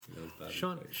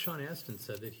Sean Astin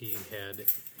said that he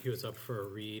was up for a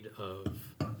read of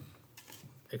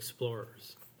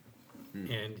Explorers,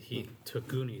 and he took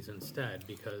Goonies instead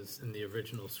because in the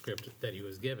original script that he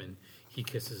was given, he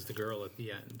kisses the girl at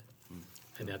the end,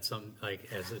 and that's something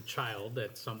like as a child,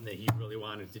 that's something that he really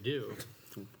wanted to do,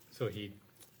 so he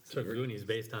took Goonies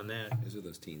based on that. Those are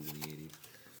those teens in the 80s.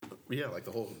 Yeah, like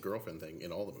the whole girlfriend thing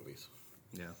in all the movies.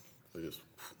 Yeah. They just...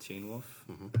 Teen Wolf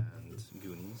and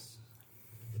Goonies.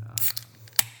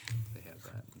 They had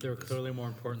that. There were clearly more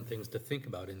important things to think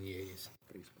about in the 80s.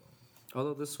 Baseball.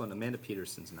 Although this one, Amanda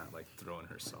Peterson's not like throwing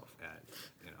herself at,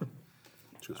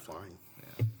 She was flying.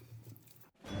 Yeah.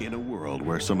 In a world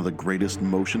where some of the greatest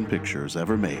motion pictures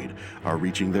ever made are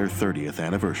reaching their 30th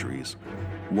anniversaries,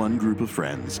 one group of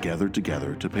friends gathered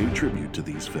together to pay tribute to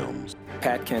these films.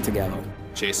 Pat Cantagallo,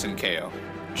 Jason Kao,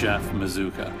 Jeff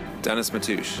Mazuka, Dennis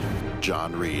Matouche,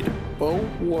 John Reed. Bo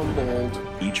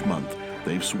Warmbold. Each month,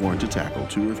 they've sworn to tackle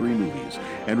 2 or 3 movies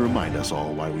and remind us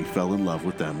all why we fell in love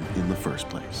with them in the first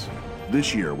place.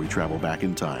 This year, we travel back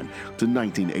in time to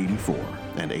 1984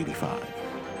 and 85.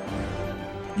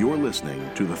 You're listening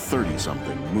to the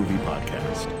 30-something Movie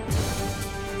Podcast.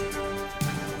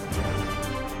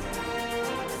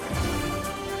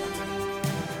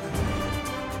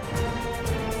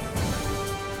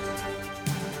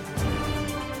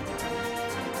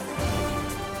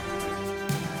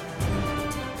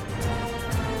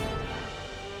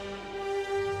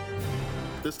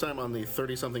 This time on the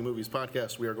 30-something Movies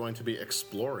Podcast, we are going to be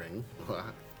exploring... You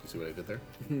see what I did there?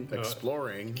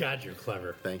 Exploring... God, you're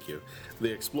clever. Thank you.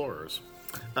 The Explorers.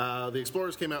 The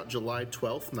Explorers came out July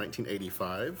 12th,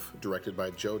 1985, directed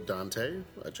by Joe Dante,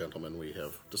 a gentleman we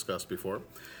have discussed before.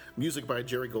 Music by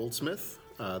Jerry Goldsmith.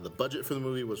 The budget for the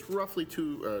movie was roughly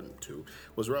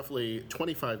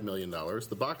 $25 million.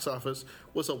 The box office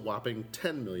was a whopping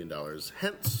 $10 million.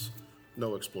 Hence,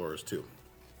 no Explorers 2.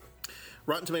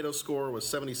 Rotten Tomatoes score was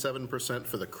 77%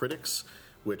 for the critics,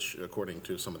 which, according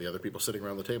to some of the other people sitting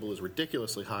around the table, is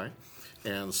ridiculously high,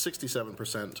 and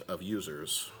 67% of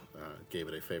users gave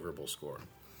it a favorable score.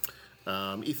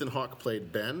 Ethan Hawke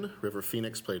played Ben, River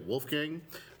Phoenix played Wolfgang,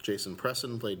 Jason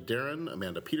Presson played Darren,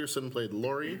 Amanda Peterson played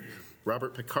Laurie,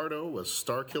 Robert Picardo was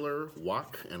Starkiller,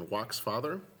 Wok, and Wok's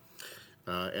father,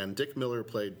 and Dick Miller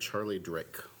played Charlie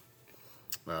Drake.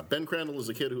 Ben Crandall is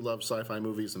a kid who loves sci-fi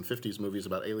movies and 50s movies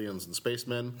about aliens and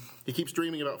spacemen. He keeps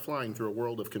dreaming about flying through a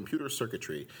world of computer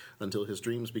circuitry until his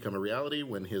dreams become a reality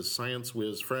when his science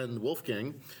whiz friend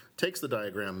Wolfgang takes the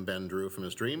diagram Ben drew from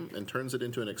his dream and turns it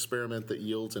into an experiment that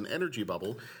yields an energy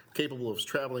bubble capable of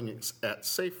traveling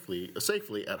safely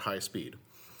at high speed.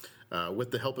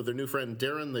 With the help of their new friend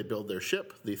Darren, they build their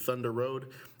ship, the Thunder Road,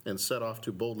 and set off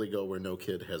to boldly go where no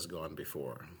kid has gone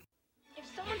before. If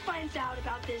someone finds out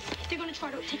about this, they're going to try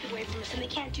to take it away from us, and they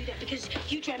can't do that because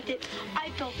you dreamt it,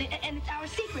 I built it, and it's our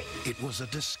secret. It was a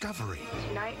discovery.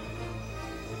 Tonight,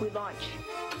 we launch.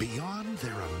 Beyond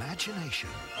their imagination.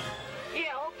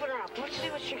 Yeah, open up. Let's see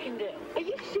what you can do. Are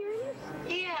you serious?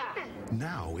 Yeah.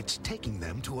 Now it's taking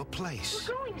them to a place.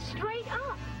 We're going straight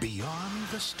up. Beyond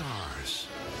the stars.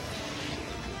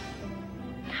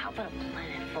 How about a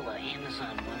planet full of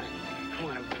Amazon women who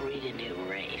want to breed a new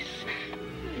race?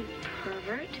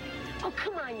 Pervert. Oh,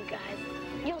 come on, you guys.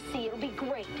 You'll see. It'll be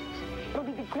great. It'll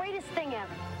be the greatest thing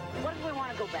ever. What if we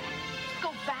want to go back?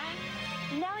 Go back?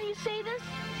 Now you say this?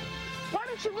 Why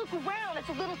don't you look around? It's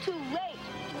a little too late.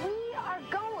 We are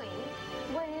going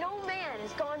where no man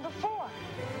has gone before.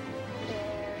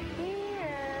 They're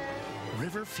here.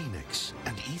 River Phoenix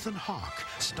and Ethan Hawke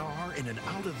star in an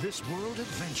out-of-this-world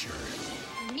adventure.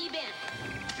 Me, Ben.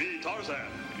 Me,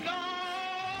 Tarzan.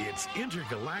 It's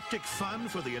intergalactic fun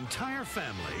for the entire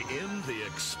family in The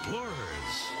Explorers.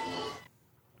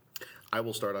 I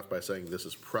will start off by saying this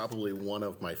is probably one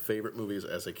of my favorite movies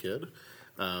as a kid.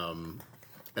 And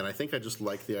I think I just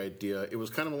like the idea. It was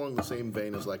kind of along the same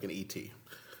vein as like an E.T.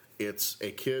 It's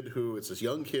this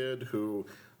young kid who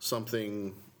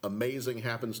something amazing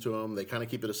happens to him. They kind of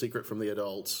keep it a secret from the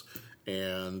adults,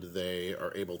 and they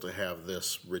are able to have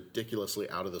this ridiculously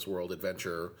out-of-this-world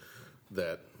adventure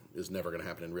that is never going to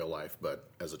happen in real life, but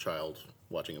as a child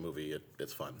watching a movie,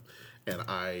 it's fun. And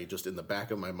I just, in the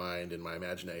back of my mind, in my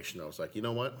imagination, I was like, you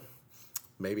know what?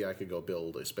 Maybe I could go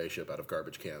build a spaceship out of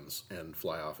garbage cans and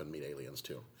fly off and meet aliens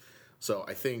too. So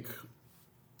I think,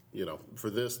 for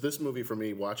this movie for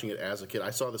me, watching it as a kid, I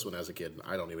saw this one as a kid, and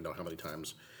I don't even know how many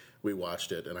times we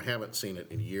watched it, and I haven't seen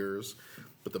it in years.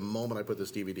 But the moment I put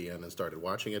this DVD in and started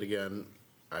watching it again,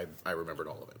 I remembered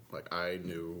all of it. Like, I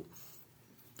knew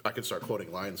I could start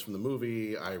quoting lines from the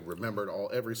movie. I remembered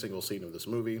every single scene of this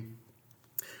movie.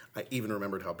 I even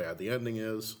remembered how bad the ending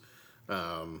is.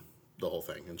 the whole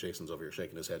thing. And Jason's over here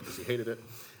shaking his head because he hated it.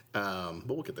 But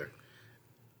we'll get there.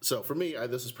 So for me,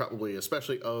 this is probably,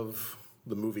 especially of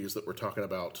the movies that we're talking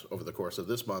about over the course of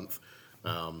this month,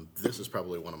 this is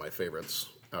probably one of my favorites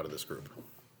out of this group.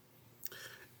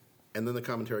 And then the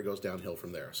commentary goes downhill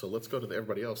from there. So let's go to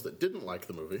everybody else that didn't like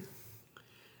the movie.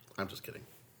 I'm just kidding.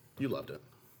 You loved it.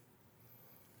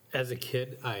 As a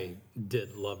kid, I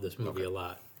did love this movie a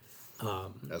lot.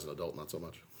 As an adult, not so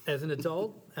much. As an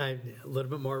adult, I'm a little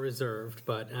bit more reserved,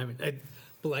 but I mean,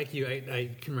 like you,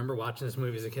 I can remember watching this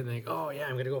movie as a kid and think, oh yeah,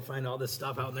 I'm going to go find all this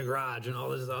stuff out in the garage and all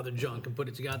this other junk and put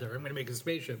it together. I'm going to make a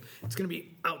spaceship. It's going to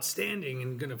be outstanding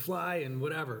and going to fly and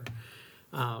whatever.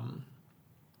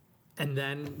 And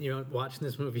then, watching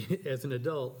this movie as an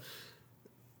adult,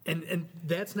 and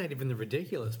that's not even the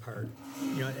ridiculous part.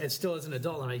 It's still as an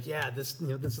adult, I'm like, yeah, this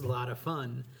is a lot of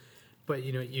fun. But,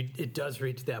 it does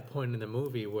reach that point in the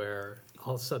movie where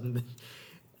all of a sudden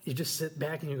you just sit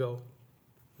back and you go,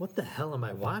 what the hell am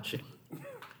I watching?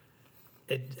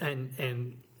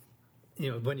 And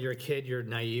when you're a kid, you're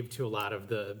naive to a lot of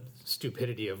the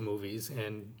stupidity of movies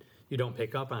and you don't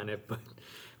pick up on it.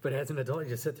 But as an adult, you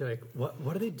just sit there like,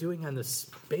 what are they doing on the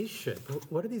spaceship?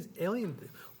 What are these alien?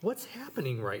 What's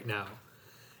happening right now?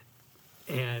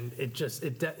 And it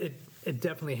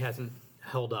definitely hasn't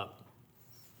held up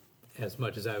as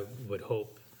much as I would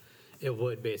hope it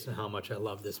would, based on how much I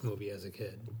loved this movie as a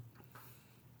kid.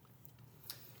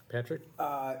 Patrick?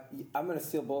 I'm going to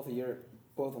steal both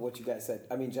of what you guys said.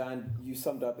 I mean, John, you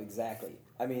summed up exactly.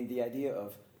 I mean, the idea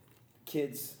of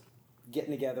kids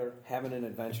getting together, having an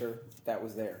adventure, that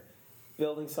was there.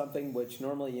 Building something, which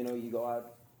normally, you go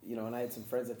out, and I had some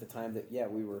friends at the time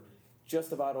that, we were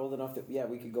just about old enough that,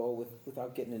 we could go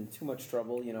without getting in too much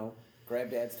trouble, grab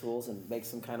Dad's tools and make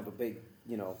some kind of a big,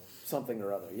 something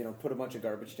or other, put a bunch of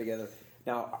garbage together.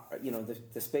 Now,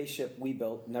 the spaceship we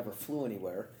built never flew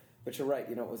anywhere, but you're right,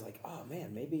 it was like, oh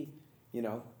man, maybe,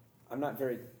 I'm not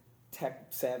very tech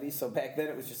savvy, so back then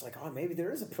it was just like, oh, maybe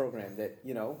there is a program that,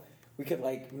 we could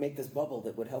make this bubble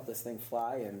that would help this thing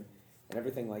fly and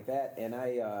everything like that. And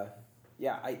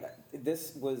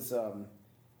this was,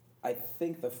 I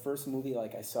think the first movie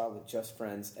I saw with just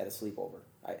friends at a sleepover.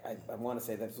 I want to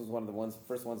say this was one of the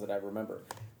first ones that I remember.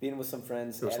 Being with some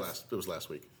friends. It was last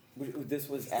week. This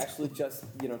was actually just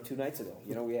 2 nights ago.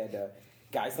 We had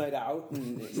guys' night out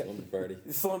and Slumber party.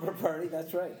 Slumber party.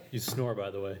 That's right. You snore,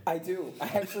 by the way. I do.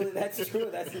 Actually, that's true.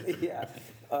 That's yeah.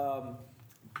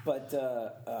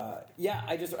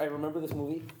 I remember this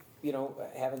movie.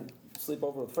 Having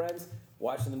sleepover with friends,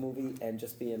 watching the movie, and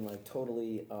just being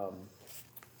totally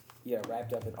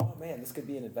wrapped up in, oh man, this could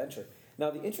be an adventure. Now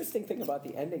the interesting thing about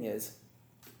the ending is,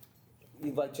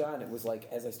 like John, it was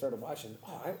as I started watching,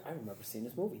 I remember seeing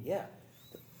this movie. Yeah,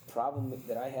 the problem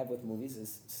that I have with movies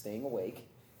is staying awake,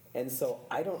 and so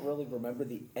I don't really remember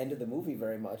the end of the movie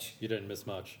very much. You didn't miss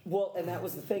much. Well, and that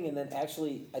was the thing. And then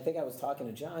actually, I think I was talking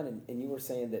to John, and you were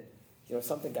saying that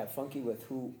something got funky with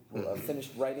who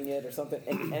finished writing it or something.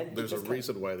 And there's a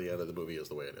reason why the end of the movie is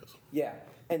the way it is. Yeah,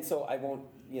 and so I won't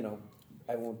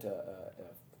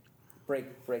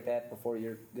break that before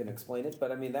you're going to explain it.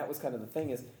 But I mean, that was kind of the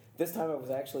thing. Is this time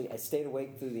I stayed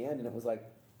awake through the end, and it was like,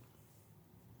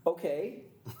 okay,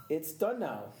 it's done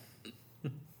now.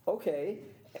 Okay,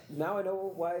 now I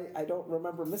know why I don't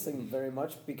remember missing very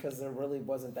much, because there really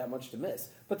wasn't that much to miss.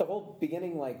 But the whole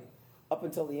beginning, up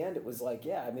until the end, it was I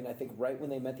think right when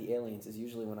they met the aliens is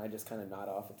usually when I just kind of nod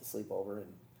off at the sleepover.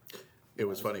 And it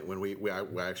was funny when we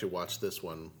actually watched this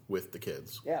one with the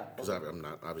kids. Yeah, because I'm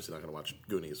obviously not going to watch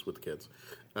Goonies with the kids,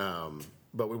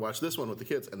 but we watched this one with the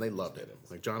kids and they loved it.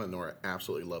 John and Nora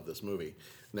absolutely loved this movie.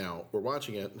 Now we're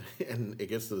watching it and it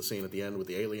gets to the scene at the end with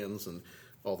the aliens and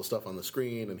all the stuff on the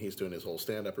screen, and he's doing his whole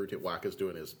stand-up routine. Waka's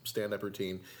doing his stand-up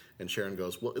routine, and Sharon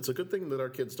goes, well, it's a good thing that our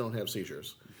kids don't have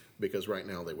seizures, because right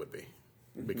now they would be,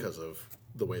 because of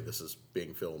the way this is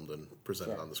being filmed and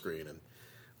presented on the screen.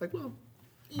 And well,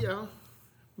 yeah,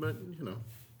 but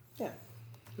yeah,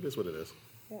 it is what it is.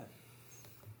 Yeah.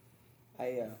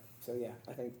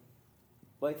 I think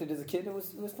liked it as a kid. It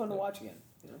was fun to watch again.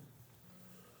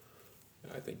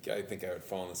 I think I would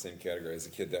fall in the same category. As a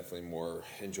kid, definitely more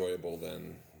enjoyable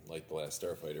than The Last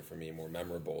Starfighter for me, more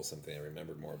memorable, something I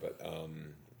remembered more. But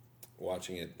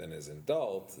watching it then as an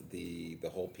adult, the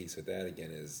whole piece with that again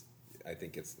is, I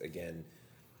think it's again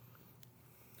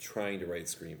trying to write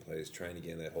screenplays, trying to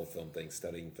get into that whole film thing,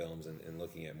 studying films and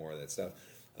looking at more of that stuff.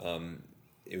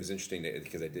 It was interesting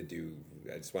because I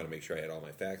just want to make sure I had all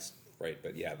my facts right.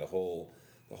 But yeah, the whole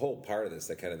the whole part of this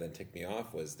that kind of then ticked me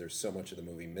off was there's so much of the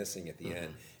movie missing at the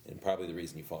end, and probably the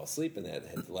reason you fall asleep in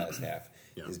that the last half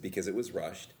is because it was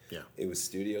rushed. Yeah. It was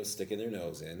studios sticking their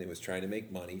nose in. It was trying to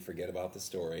make money, forget about the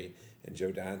story. And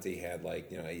Joe Dante had I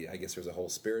guess there was a whole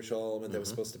spiritual element that was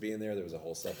supposed to be in there. There was a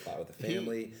whole subplot with the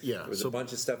family. There was a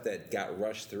bunch of stuff that got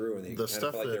rushed through, and they kind of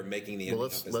felt like they were making the ending. Well,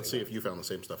 let's see if you found the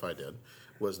same stuff I did.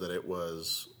 Was that it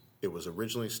was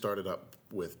originally started up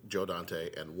with Joe Dante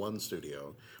and one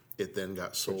studio. It then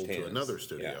got sold to another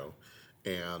studio.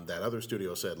 And that other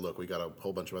studio said, look, we got a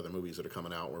whole bunch of other movies that are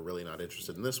coming out. We're really not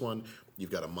interested in this one.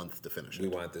 You've got a month to finish it. We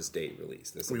want this date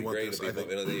released. This will be great.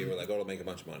 They were like, it'll make a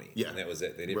bunch of money. Yeah. And that was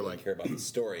it. They didn't really care about the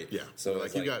story. Yeah. So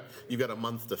like you got a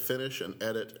month to finish and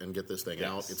edit and get this thing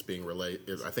out. It's being relayed.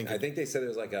 I think they said it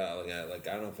was like I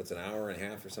don't know if it's an hour and a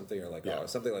half or something, or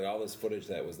something like all this footage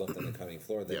that was left on the cutting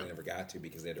floor that they never got to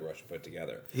because they had to rush and put it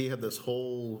together. He had this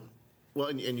whole... Well,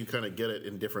 and you kind of get it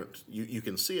in different... You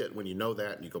can see it when you know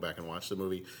that and you go back and watch the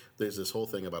movie. There's this whole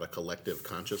thing about a collective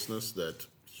consciousness that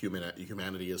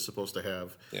humanity is supposed to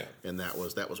have. Yeah. And that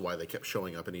was why they kept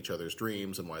showing up in each other's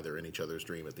dreams and why they're in each other's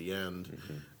dream at the end,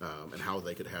 and how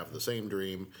they could have the same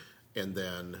dream. And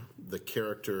then the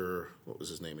character... What was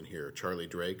his name in here? Charlie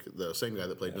Drake, the same guy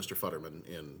that played Mr. Futterman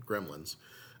in Gremlins,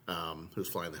 who's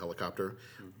flying the helicopter.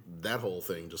 That whole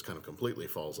thing just kind of completely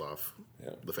falls off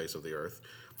the face of the earth.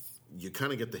 You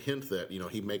kind of get the hint that,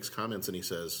 he makes comments and he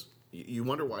says, you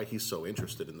wonder why he's so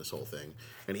interested in this whole thing.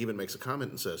 And he even makes a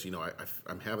comment and says,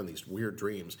 I'm having these weird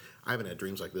dreams. I haven't had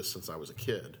dreams like this since I was a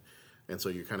kid. And so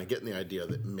you're kind of getting the idea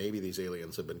that maybe these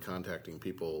aliens have been contacting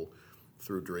people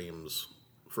through dreams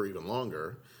for even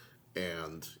longer.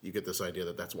 And you get this idea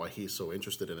that that's why he's so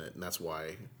interested in it. And that's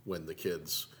why when the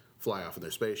kids fly off in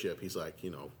their spaceship, he's like,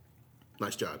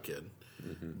 nice job, kid.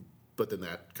 But then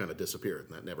that kind of disappeared,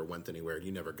 and that never went anywhere.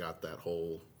 You never got that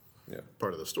whole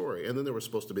part of the story. And then there was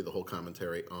supposed to be the whole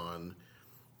commentary on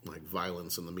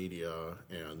violence in the media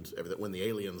and everything. When the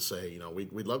aliens say,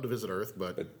 we'd love to visit Earth,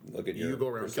 but look at you go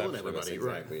around killing everybody.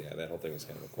 Exactly, yeah. That whole thing was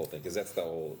kind of a cool thing because that's the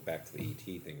whole back to the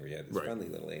E.T. thing where you had this friendly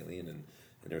little alien, and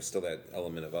there's still that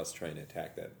element of us trying to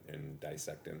attack that and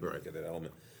dissect and get that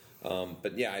element.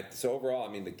 But yeah, so overall,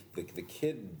 I mean, the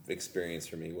kid experience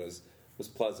for me was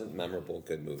pleasant, memorable,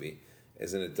 good movie.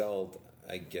 As an adult,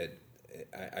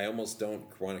 I almost don't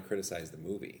want to criticize the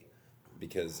movie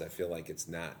because I feel like it's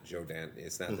not Joe Dante.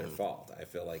 It's not their fault. I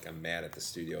feel like I'm mad at the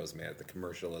studios, mad at the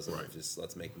commercialism. Of just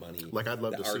let's make money. I'd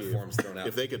love to see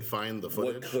if they could find the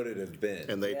footage. What could it have been?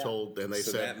 And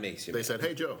they said,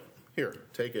 "Hey Joe, here,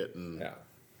 take it and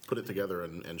put it together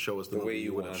and show us the way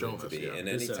you want it to be." And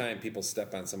anytime people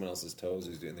step on someone else's toes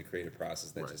who's doing the creative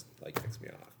process, that just ticks me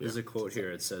off. There's a quote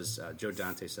here. It says, Joe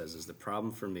Dante says, "The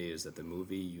problem for me is that the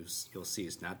movie you'll see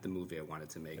is not the movie I wanted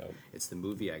to make. Nope. It's the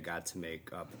movie I got to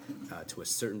make up to a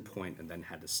certain point and then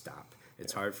had to stop.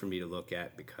 It's hard for me to look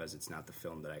at because it's not the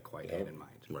film that I quite had in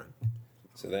mind." Right.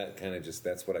 So that kind of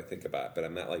that's what I think about. But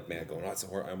I'm not like Matt going, "Oh, it's a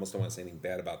horror." I almost don't want to say anything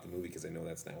bad about the movie because I know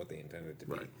that's not what they intended it to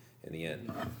be in the end.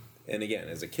 And again,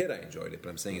 as a kid, I enjoyed it, but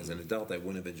I'm saying as an adult, I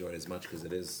wouldn't have enjoyed it as much because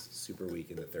it is super weak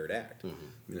in the third act. I mean,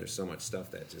 there's so much stuff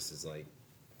that just is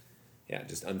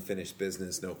just unfinished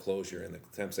business, no closure, and the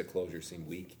attempts at closure seem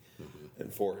weak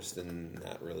and forced and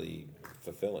not really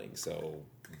fulfilling. So,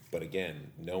 but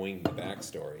again, knowing the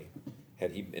backstory,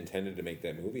 had he intended to make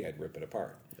that movie, I'd rip it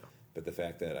apart. Yeah. But the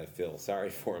fact that I feel sorry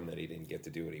for him that he didn't get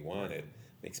to do what he wanted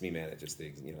makes me mad at just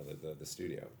the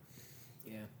studio.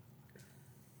 Yeah.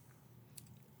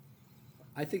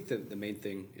 I think the main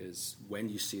thing is when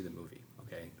you see the movie,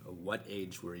 okay? What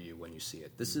age were you when you see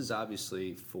it? This is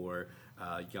obviously for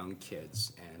young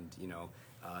kids, and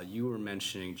you were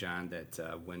mentioning, John, that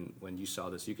when you saw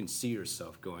this, you can see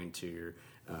yourself going to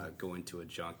a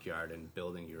junkyard and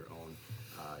building your own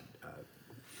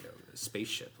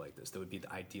spaceship like this. That would be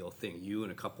the ideal thing. You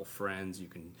and a couple friends, you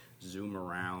can zoom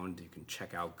around, you can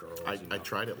check out girls. I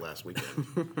tried it last weekend,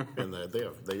 and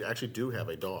they actually do have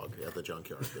a dog at the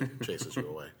junkyard that chases you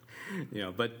away.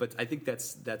 But I think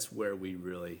that's where we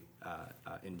really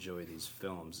enjoy these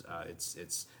films.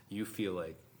 It's you feel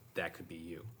like that could be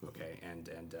you, okay? And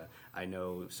I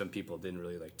know some people didn't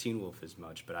really like Teen Wolf as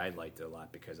much, but I liked it a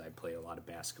lot because I played a lot of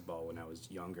basketball when I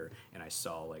was younger, and I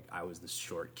saw I was this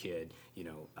short kid,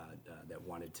 that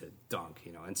wanted to dunk,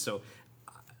 and so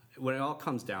when it all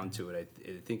comes down to it,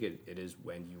 I think it is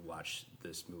when you watch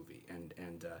this movie,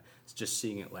 and just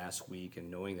seeing it last week and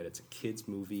knowing that it's a kids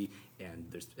movie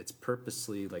and it's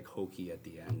purposely hokey at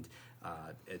the end,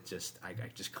 I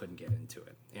just couldn't get into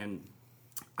it. And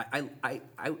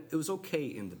it was okay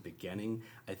in the beginning.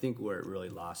 I think where it really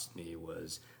lost me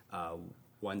was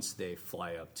once they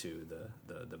fly up to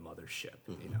the mothership,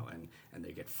 you know, and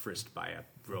they get frisked by a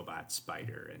robot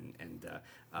spider,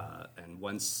 and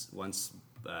once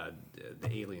the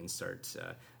aliens start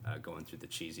going through the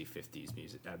cheesy 50s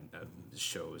music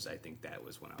shows, I think that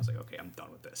was when I was like, okay, I'm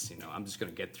done with this. You know, I'm just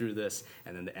going to get through this.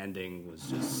 And then the ending was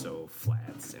just so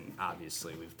flat. And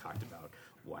obviously, we've talked about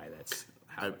why that's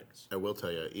how it is. I will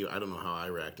tell you, I don't know how I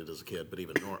reacted as a kid, but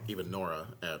even Nora,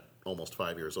 at almost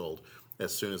 5 years old,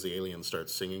 as soon as the alien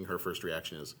starts singing, her first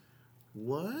reaction is,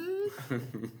 "What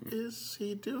is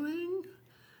he doing?"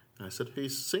 And I said,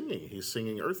 "He's singing. He's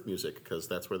singing Earth music because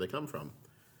that's where they come from."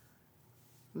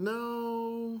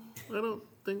 No, I don't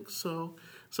think so.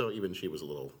 So even she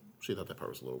thought that part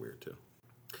was a little weird too.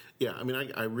 Yeah, I mean,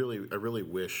 I really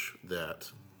wish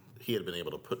that he had been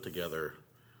able to put together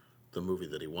the movie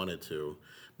that he wanted to,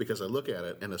 because I look at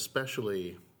it, and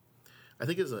especially, I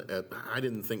think I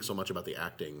didn't think so much about the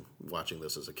acting watching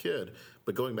this as a kid,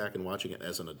 but going back and watching it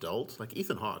as an adult, like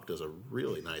Ethan Hawke does a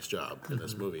really nice job in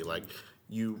this movie. Like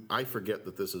I forget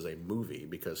that this is a movie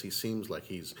because he seems like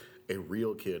he's a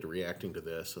real kid reacting to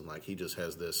this, and like he just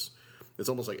has this. It's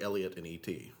almost like Elliot in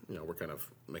E.T. You know, we're kind of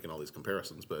making all these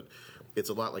comparisons, but it's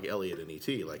a lot like Elliot in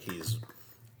E.T. Like he's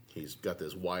got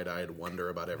this wide-eyed wonder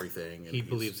about everything. And he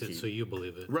believes it, so you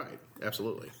believe it. Right,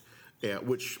 absolutely. Yeah,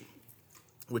 which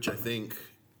I think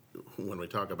when we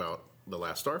talk about The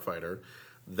Last Starfighter,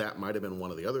 that might have been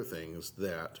one of the other things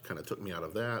that kind of took me out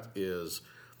of that is,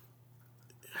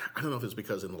 I don't know if it's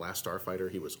because in The Last Starfighter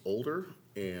he was older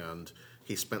and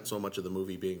he spent so much of the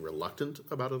movie being reluctant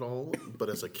about it all, but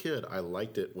as a kid I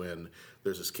liked it when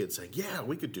there's this kid saying, yeah,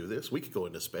 we could do this, we could go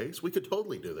into space, we could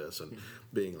totally do this, and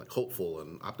being like hopeful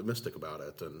and optimistic about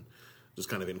it and just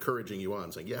kind of encouraging you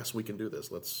on, saying, yes, we can do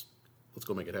this, let's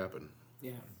go make it happen.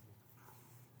 Yeah.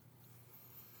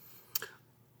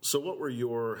 So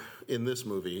in this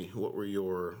movie, what were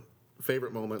your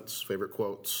favorite moments, favorite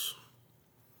quotes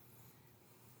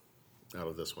out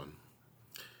of this one?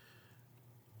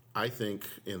 I think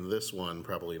in this one,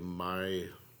 probably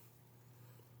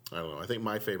I think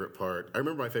my favorite part, I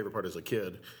remember my favorite part as a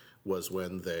kid was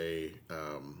when they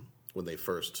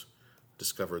first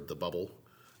discovered the bubble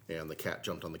and the cat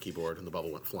jumped on the keyboard and the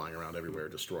bubble went flying around everywhere,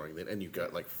 destroying it. And you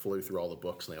got flew through all the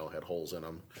books and they all had holes in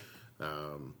them.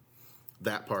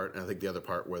 That part, and I think the other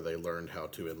part where they learned how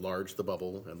to enlarge the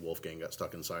bubble and Wolfgang got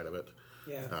stuck inside of it.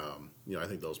 Yeah. I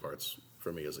think those parts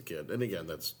for me as a kid. And again,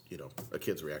 that's, a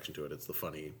kid's reaction to it. It's the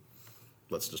funny,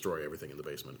 let's destroy everything in the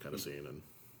basement kind of scene.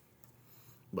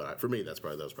 But for me, that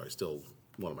was probably still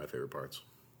one of my favorite parts.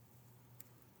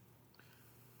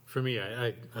 For me,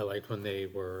 I liked when they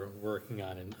were working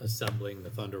on and assembling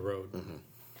the Thunder Road.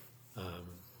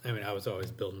 Mm-hmm. I was always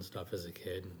building stuff as a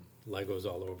kid, and Legos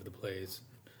all over the place.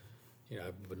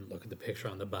 I wouldn't look at the picture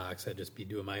on the box. I'd just be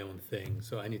doing my own thing.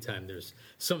 So anytime there's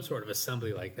some sort of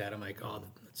assembly like that, I'm like, oh,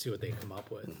 let's see what they come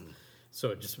up with. Mm-hmm.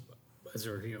 So it just,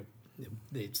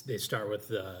 they start with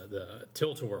the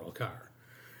tilt-a-whirl car.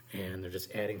 And they're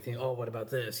just adding things. Oh, what about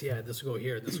this? Yeah, this will go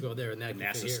here, this will go there, and that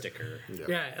NASA here. sticker.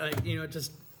 Yeah,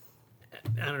 just,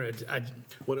 I don't know.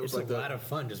 It's like a lot of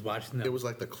fun just watching them. It was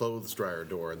like the clothes dryer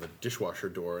door and the dishwasher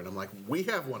door, and I'm like, we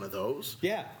have one of those.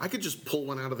 Yeah. I could just pull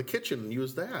one out of the kitchen and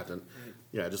use that. And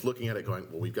just looking at it going,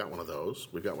 well, we've got one of those.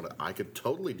 We've got one. I could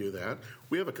totally do that.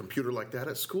 We have a computer like that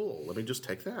at school. Let me just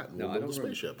take that and we'll build a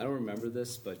spaceship. I don't remember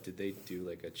this, but did they do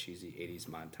like a cheesy 80s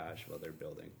montage while they're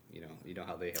building? You know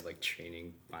how they have like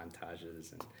training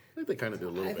montages? And I think they kind of do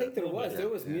a little bit. I think there was. There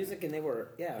was music and they were,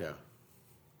 Yeah.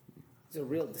 There's a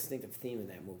real distinctive theme in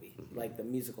that movie, like the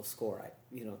musical score. I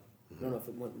don't know if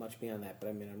it went much beyond that, but I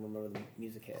remember the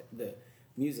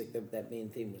music. That main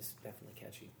theme was definitely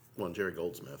catchy. Well, and Jerry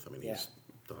Goldsmith. He's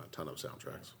done a ton of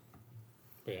soundtracks.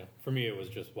 But yeah, for me, it was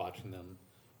just watching them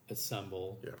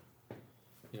assemble.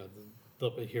 Yeah. A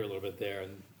little bit here, a little bit there,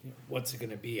 and what's it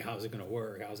going to be? How's it going to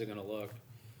work? How's it going to look?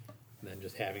 And then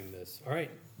just having this. All right,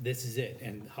 this is it,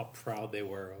 and how proud they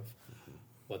were of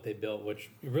what they built, which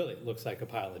really looks like a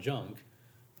pile of junk,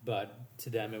 but to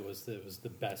them it was the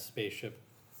best spaceship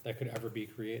that could ever be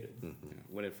created. Mm-hmm.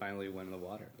 When it finally went in the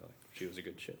water, she was a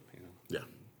good ship. Yeah.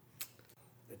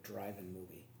 The drive-in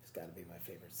movie has got to be my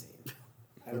favorite scene.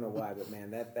 I don't know why, but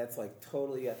man, that's like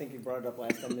totally. I think you brought it up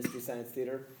last time, Mystery Science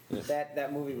Theater.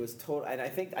 That movie was total, and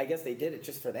I guess they did it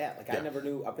just for that. I never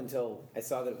knew up until I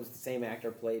saw that it was the same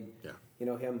actor played,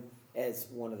 him as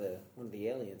one of the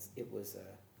aliens. It was.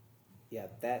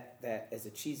 That as a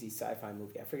cheesy sci-fi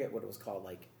movie. I forget what it was called,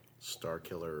 like Star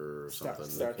Killer or something.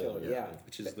 Star Killer, yeah.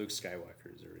 Which is Luke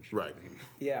Skywalker's original name.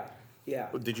 Yeah.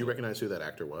 Did you recognize who that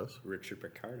actor was? Richard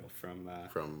Picardo from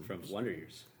Wonder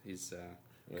Years. He's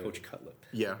Coach Cutlip.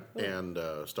 Yeah, and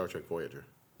Star Trek Voyager.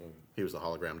 He was the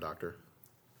hologram doctor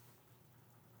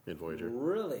in Voyager.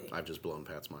 Really? I've just blown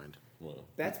Pat's mind. Well,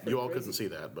 That's pretty You all crazy. couldn't see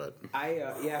that, but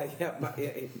Hello,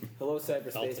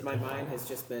 cyberspace. My mind has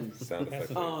just been. sound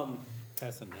effect.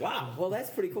 Passing that. Wow. Well,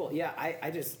 that's pretty cool. Yeah, I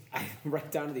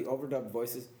right down to the overdubbed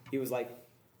voices. He was like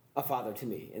a father to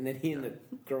me, and then he and the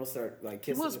girl start like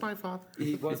he kissing. was my father.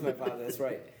 He was my father. That's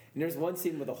right. And there's one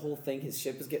scene where the whole thing, his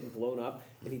ship is getting blown up,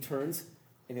 and he turns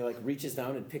and he like reaches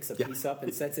down and picks a piece up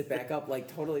and sets it back up, like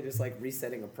totally just like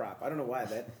resetting a prop. I don't know why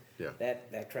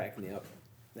that cracked me up.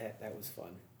 That was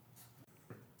fun.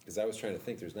 Because I was trying to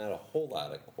think, there's not a whole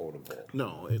lot of quotable.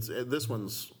 No, it's this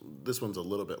one's a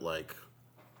little bit like,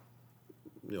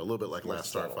 a little bit like More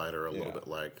Last subtle. Starfighter, a little Yeah. bit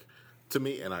like, to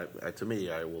me, and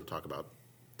I will talk about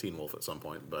Teen Wolf at some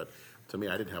point, but to me,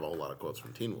 I didn't have a whole lot of quotes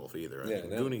from Teen Wolf either. I Yeah,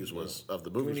 think no, Goonies was of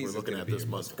the movies Goonies we're is looking gonna at be this your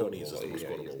month. most Goonies is the quotable, most yeah,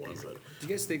 quotable yeah. one. But Do you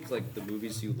guys think like the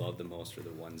movies you love the most are the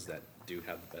ones that do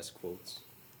have the best quotes?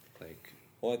 Like,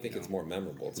 Well, I think it's more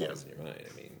memorable. It's Yeah. always in your mind.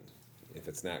 I mean, if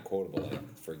it's not quotable,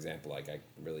 like, for example, like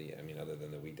other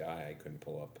than the We Die, I couldn't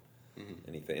pull up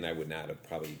anything, and I would not have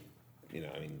probably,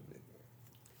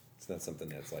 it's not something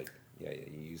that's like, you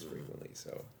use frequently.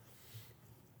 So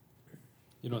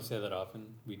You don't say that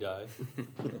often. We die.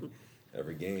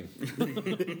 every game.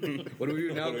 what do we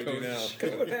do now, What do we do Coach?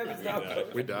 now? What happens now?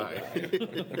 we die.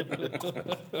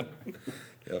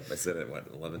 Yep, I said it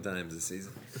 11 times this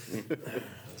season.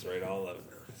 That's right, all 11.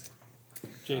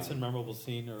 Jason, memorable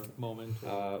scene or moment?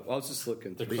 I was just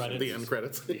looking The through credits. The end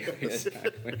credits.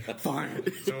 Fine,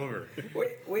 it's over.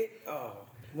 Wait. Oh,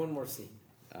 one more scene.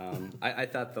 I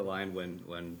thought the line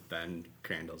when Ben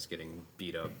Crandall's getting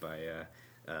beat up by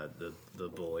the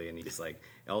bully, and he's like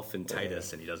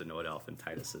elephantitis, and he doesn't know what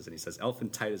elephantitis is, and he says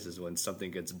elephantitis is when something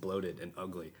gets bloated and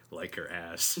ugly, like your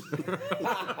ass.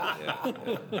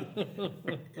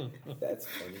 That's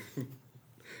funny.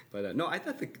 But no, I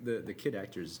thought the kid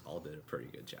actors all did a pretty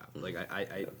good job. Like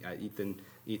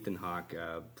Ethan Hawke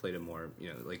played a more,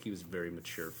 like he was very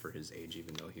mature for his age,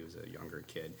 even though he was a younger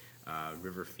kid.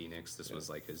 River Phoenix, this was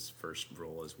like his first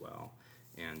role as well.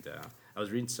 And I was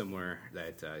reading somewhere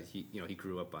that he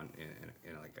grew up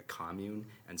in like a commune,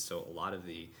 and so a lot of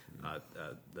the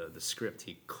script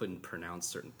he couldn't pronounce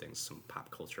certain things, some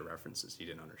pop culture references he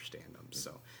didn't understand them.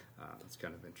 So it's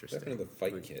kind of interesting. Definitely the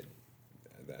fight kid.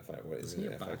 Isn't he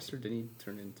a boxer? Didn't he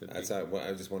turn into? I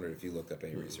just wondered if you looked up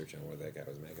any research on where that guy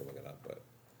was. I could look it up, but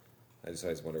I just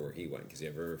always wonder where he went, because you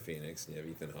have River Phoenix and you have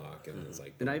Ethan Hawke, and it's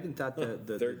like. And I even thought the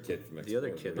third kid from the other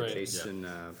Explorer. kid, Right. Jason.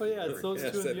 Oh yeah, it's those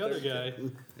Yeah, two it's and the that other third guy.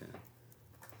 Yeah.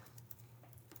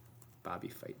 Bobby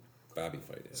Fight. Bobby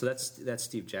fight. Yeah. So that's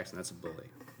Steve Jackson. That's a bully.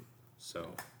 So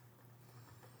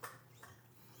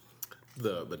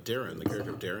But Darren, the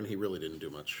character of Darren, he really didn't do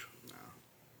much.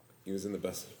 He was in the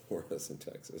best of us in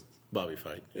Texas. Bobby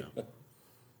Fight, yeah.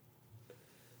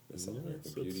 There's some Yeah, American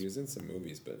it's- Beauty. He was in some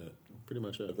movies, but Pretty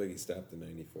much it. looked like he stopped in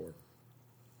 '94.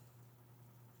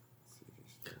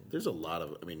 There's a lot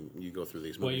of, you go through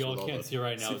these What movies. you all with can't see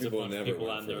right now See, is a people bunch of never people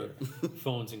went on their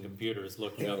phones and computers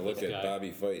looking You up gotta look this at guy.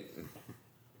 Bobby fight.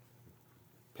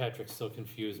 Patrick's still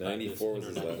confused by this '94 was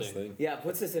his internet last thing. Yeah,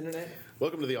 what's this internet?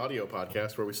 Welcome to the audio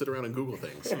podcast where we sit around and Google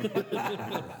things.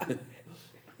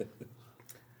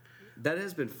 that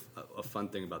has been a fun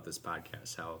thing about this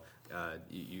podcast. How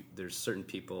there's certain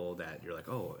people that you're like,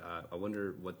 I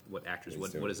wonder what actors,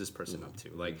 what is this person up to?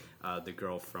 Like the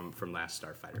girl from Last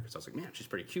Starfighter, because I was like, man, she's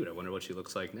pretty cute. I wonder what she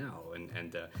looks like now.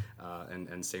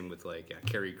 And same with like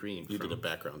Carrie Green. You did a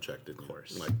background check, didn't you? Of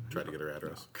course. Like, try to get her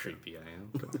address. Creepy I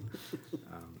am.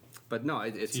 But no,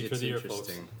 it's See for the ear,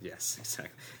 interesting. folks. Yes,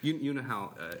 exactly. You know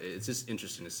how it's just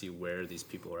interesting to see where these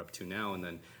people are up to now, and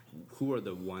then who are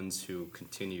the ones who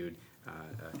continued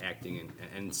acting,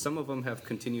 and some of them have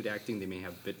continued acting. They may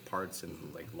have bit parts in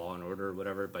like Law and Order or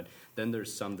whatever, but then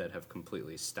there's some that have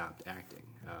completely stopped acting.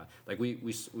 Like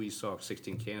we saw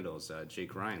 16 Candles.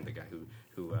 Jake Ryan, the guy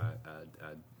who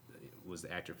was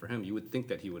the actor for him. You would think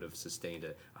that he would have sustained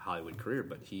a Hollywood career,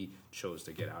 but he chose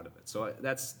to get out of it. So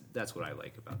that's what I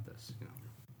like about this.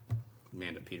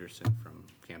 Amanda Peterson from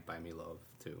Can't Buy Me Love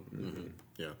too. Mm-hmm.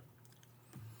 Yeah.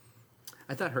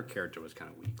 I thought her character was kind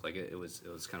of weak. Like it was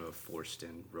kind of a forced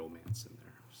in romance in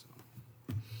there. So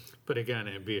But again,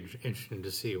 it'd be interesting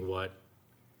to see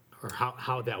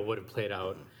how that would have played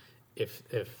out if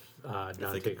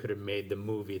Dante could have made the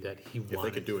movie that he wanted. If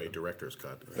they could do a director's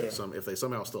cut. If they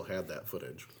somehow still had that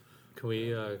footage. Can we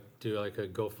do like a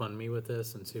GoFundMe with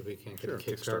this and see if we can get a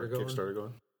Kickstarter going? Kickstarter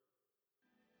going.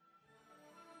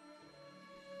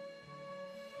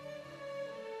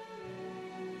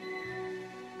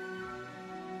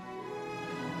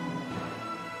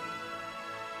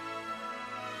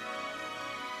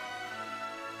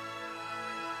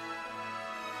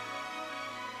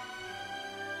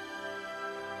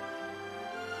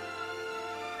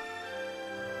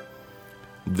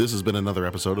 This has been another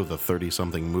episode of the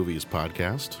 30-something Movies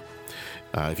podcast.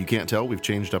 If you can't tell, we've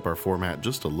changed up our format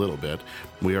just a little bit.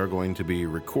 We are going to be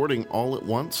recording all at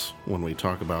once when we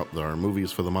talk about our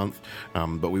movies for the month,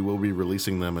 but we will be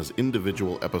releasing them as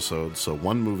individual episodes, so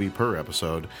one movie per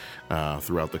episode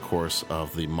throughout the course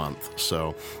of the month.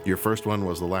 So your first one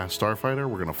was The Last Starfighter.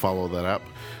 We're going to follow that up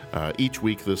each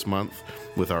week this month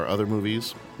with our other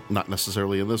movies, not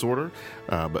necessarily in this order,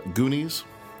 but Goonies,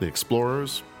 The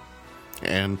Explorers,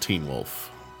 and Teen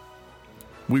Wolf.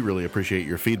 We really appreciate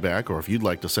your feedback, or if you'd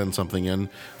like to send something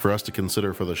in for us to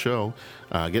consider for the show,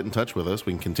 get in touch with us.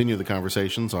 We can continue the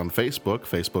conversations on Facebook,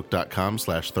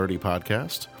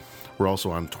 facebook.com/30podcast. We're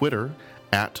also on Twitter,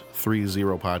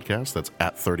 @30podcast. That's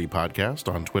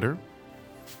 @30podcast on Twitter.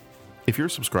 If you're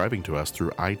subscribing to us through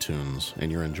iTunes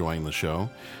and you're enjoying the show,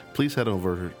 please head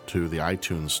over to the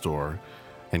iTunes store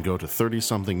and go to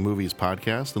 30-something Movies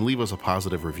Podcast and leave us a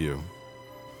positive review.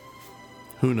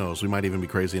 Who knows, we might even be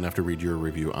crazy enough to read your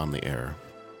review on the air.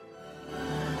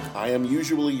 I am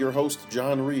usually your host,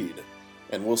 John Reed,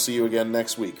 and we'll see you again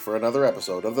next week for another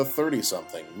episode of the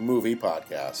 30-something Movie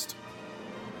Podcast.